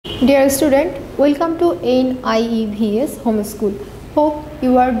Dear student, welcome to NIEVS Home School. Hope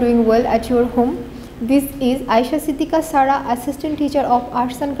you are doing well at your home. This is Ayesha Siddiqua Sara, Assistant Teacher of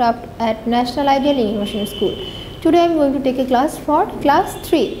Arts and Craft at National Ideal Innovation School. Today I am going to take a class for class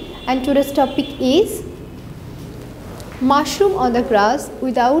 3 and today's topic is mushroom on the grass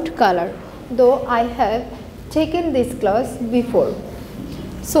without color. Though I have taken this class before.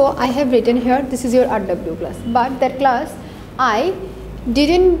 So I have written here this is your H.W. class, but that class I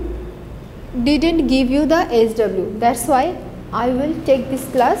didn't give you the H.W. That's why I will take this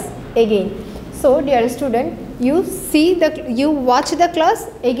class again. So dear student, you watch the class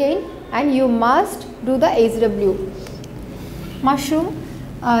again and you must do the H.W. Mushroom,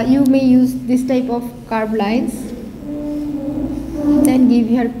 you may use this type of curved lines, then give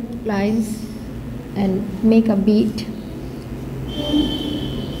here lines and make a beat.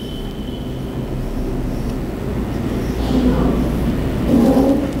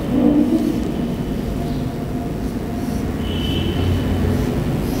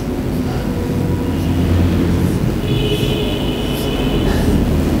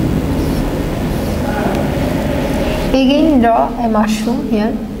 Again draw a mushroom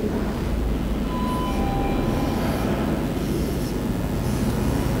here.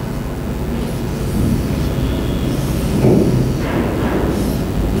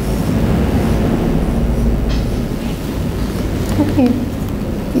 Okay,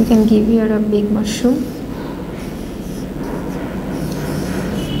 you can give here a big mushroom.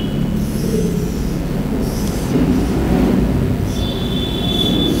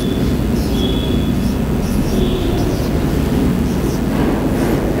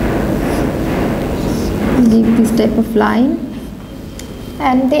 Give this type of line,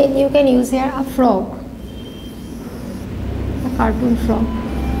 and then you can use here a frog, a cartoon frog.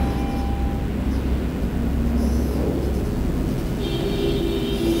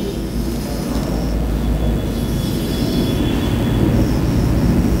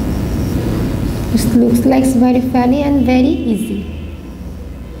 It looks like very funny and very easy.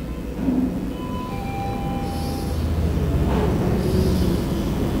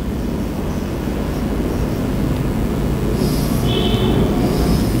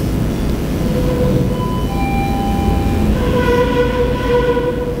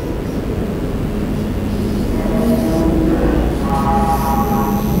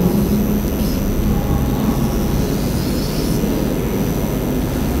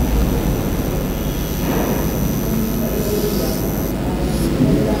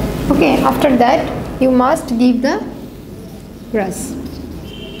 Okay, after that you must give the grass.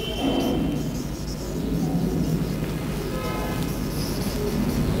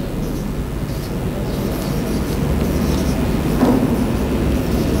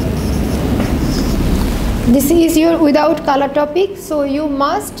 This is your without color topic, so you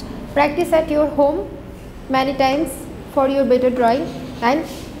must practice at your home many times for your better drawing and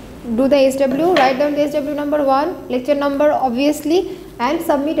do the H.W. Write down the H.W. number 1, lecture number obviously, and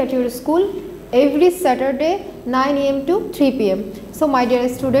submit at your school every Saturday 9 AM to 3 PM. So my dear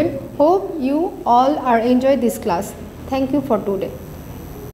student, hope you all are enjoy this class. Thank you for today.